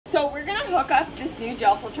new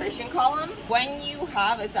gel filtration column. When you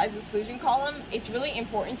have a size exclusion column, it's really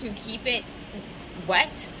important to keep it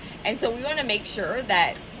wet. And so we want to make sure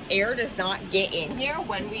that air does not get in here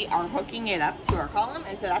when we are hooking it up to our column.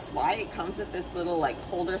 And so that's why it comes with this little like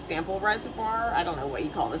holder sample reservoir. I don't know what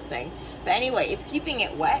you call this thing. But anyway, it's keeping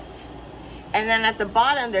it wet. And then at the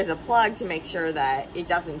bottom, there's a plug to make sure that it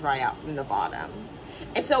doesn't dry out from the bottom.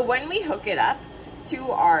 And so when we hook it up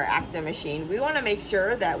to our AKTA machine, we want to make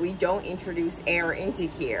sure that we don't introduce air into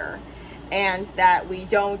here. And that we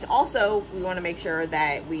don't, also, we want to make sure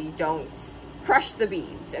that we don't crush the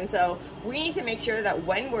beads. And so we need to make sure that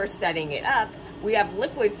when we're setting it up, we have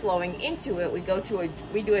liquid flowing into it.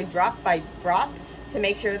 We do a drop by drop to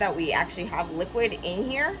make sure that we actually have liquid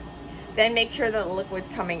in here. Then make sure that the liquid's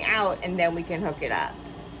coming out, and then we can hook it up.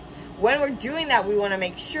 When we're doing that, we want to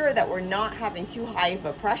make sure that we're not having too high of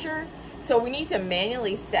a pressure. So we need to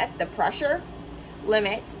manually set the pressure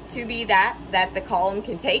limit to be that the column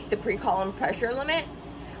can take, the pre-column pressure limit.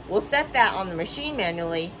 We'll set that on the machine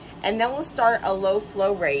manually, and then we'll start a low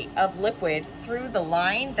flow rate of liquid through the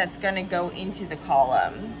line that's going to go into the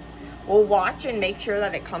column. We'll watch and make sure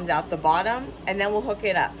that it comes out the bottom, and then we'll hook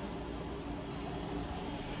it up.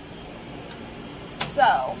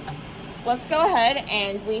 So let's go ahead,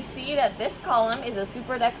 and we see that this column is a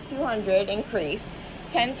Superdex 200 increase,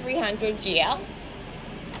 10300 GL.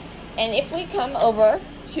 And if we come over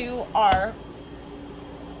to our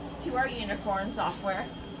Unicorn software,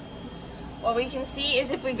 what we can see is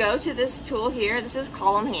if we go to this tool here, this is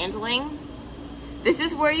column handling. This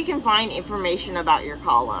is where you can find information about your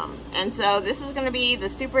column. And so this was going to be the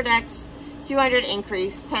Superdex 200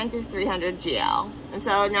 increase, 10300 GL. And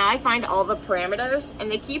so now I find all the parameters,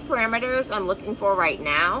 and the key parameters I'm looking for right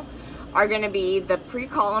now are going to be the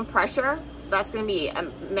pre-column pressure. So that's going to be a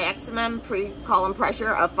maximum pre-column pressure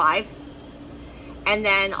of 5. And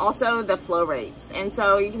then also the flow rates. And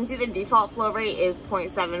so you can see the default flow rate is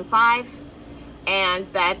 0.75, and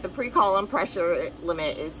that the pre-column pressure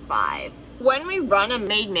limit is 5. When we run a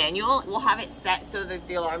made manual, we'll have it set so that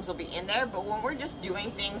the alarms will be in there. But when we're just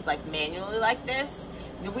doing things like manually like this,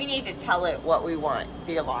 we need to tell it what we want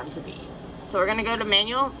the alarm to be. So we're gonna go to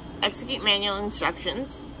manual, execute manual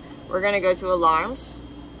instructions. We're gonna go to alarms,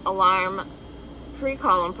 alarm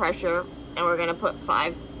pre-column pressure, and we're gonna put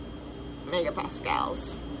 5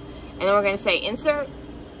 megapascals. And then we're gonna say insert,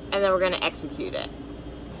 and then we're gonna execute it.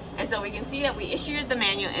 And so we can see that we issued the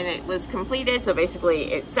manual and it was completed. So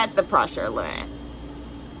basically it set the pressure limit.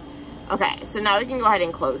 Okay, so now we can go ahead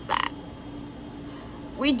and close that.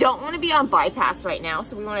 We don't want to be on bypass right now,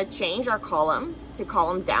 so we want to change our column to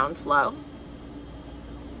column downflow.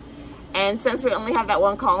 And since we only have that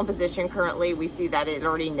one column position currently, we see that it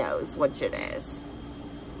already knows which it is.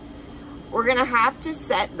 We're going to have to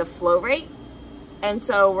set the flow rate. And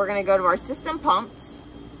so we're going to go to our system pumps,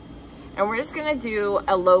 and we're just going to do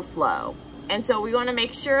a low flow. And so we want to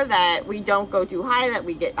make sure that we don't go too high, that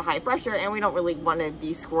we get a high pressure, and we don't really want to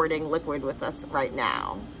be squirting liquid with us right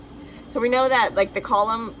now. So we know that like the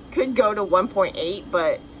column could go to 1.8,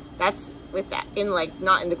 but that's with that in like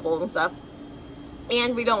not in the cold and stuff.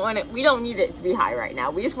 And we don't need it to be high right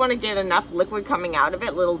now. We just want to get enough liquid coming out of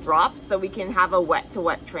it, little drops, so we can have a wet to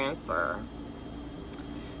wet transfer.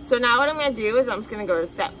 So now what I'm going to do is I'm just going to go to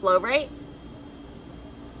set flow rate.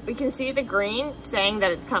 We can see the green saying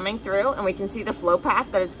that it's coming through, and we can see the flow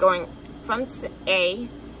path that it's going from A,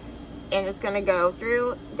 and it's going to go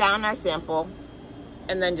through down our sample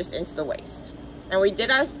and then just into the waste. And we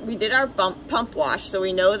did our pump wash, so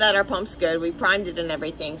we know that our pump's good. We primed it and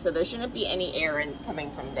everything, so there shouldn't be any air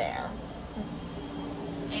coming from there.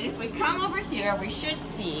 And if we come over here, we should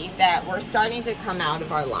see that we're starting to come out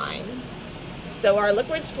of our line. So our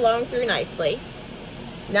liquid's flowing through nicely.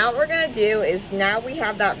 Now what we're gonna do is, now we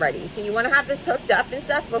have that ready. So you wanna have this hooked up and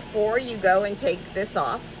stuff before you go and take this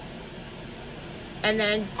off. And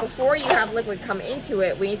then before you have liquid come into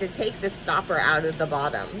it, we need to take this stopper out of the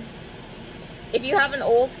bottom. If you have an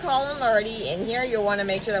old column already in here, you'll wanna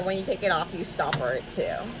make sure that when you take it off, you stopper it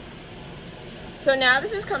too. So now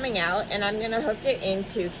this is coming out, and I'm gonna hook it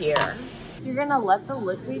into here. You're gonna let the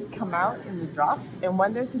liquid come out in the drops, and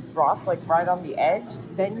when there's a drop like right on the edge,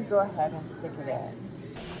 then you go ahead and stick it in.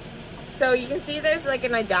 So you can see there's like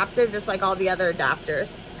an adapter, just like all the other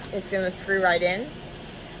adapters. It's gonna screw right in.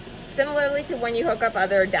 Similarly to when you hook up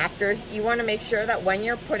other adapters, you wanna make sure that when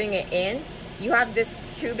you're putting it in, you have this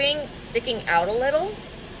tubing sticking out a little,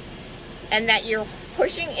 and that you're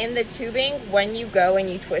pushing in the tubing when you go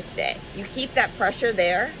and you twist it. You keep that pressure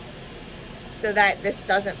there so that this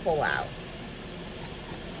doesn't pull out.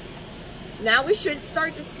 Now we should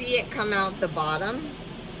start to see it come out the bottom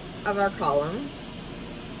of our column.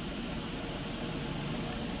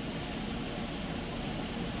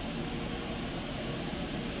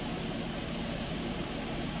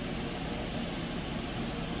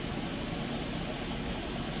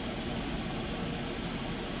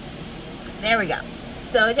 There we go.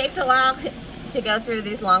 So it takes a while to go through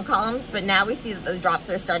these long columns, but now we see that the drops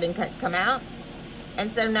are starting to come out.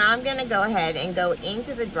 And so now I'm gonna go ahead and go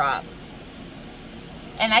into the drop.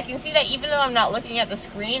 And I can see that even though I'm not looking at the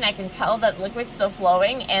screen, I can tell that liquid's still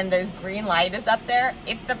flowing and the green light is up there.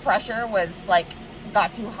 If the pressure was like,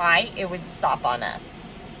 got too high, it would stop on us.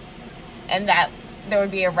 And that there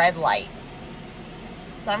would be a red light.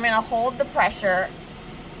 So I'm gonna hold the pressure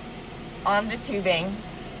on the tubing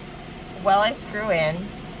while I screw in.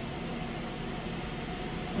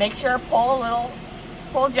 Make sure,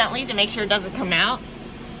 pull gently to make sure it doesn't come out.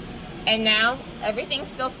 And now everything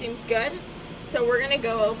still seems good. So we're gonna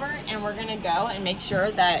go over and we're gonna go and make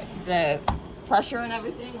sure that the pressure and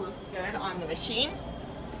everything looks good on the machine.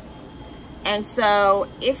 And so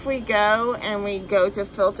if we go and we go to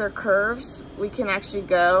filter curves, we can actually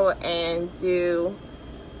go and do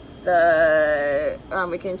the,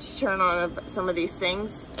 we can turn on some of these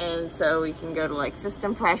things. And so we can go to like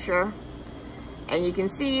system pressure, and you can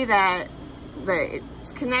see that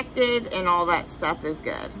it's connected and all that stuff is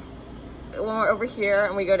good. When we're over here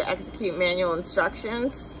and we go to execute manual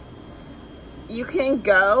instructions, you can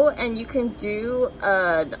go and you can do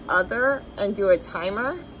an other and do a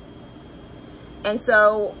timer. And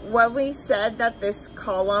so when we said that this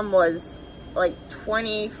column was like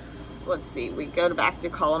 20, let's see, we go back to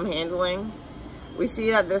column handling. We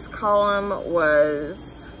see that this column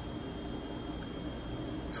was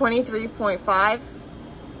 23.5.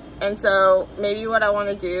 And so maybe what I want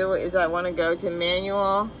to do is I want to go to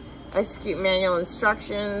manual, execute manual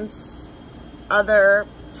instructions, other,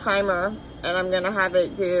 timer, and I'm gonna have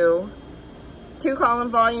it do 2 column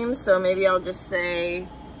volumes. So maybe I'll just say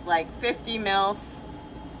like 50 mils,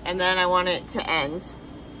 and then I want it to end.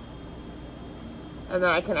 And then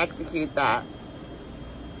I can execute that.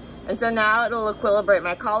 And so now it'll equilibrate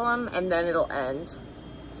my column and then it'll end.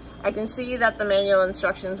 I can see that the manual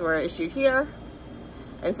instructions were issued here.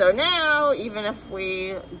 And so now, even if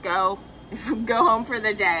we go home for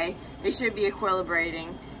the day, it should be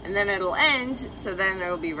equilibrating, and then it'll end, so then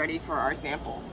it'll be ready for our sample.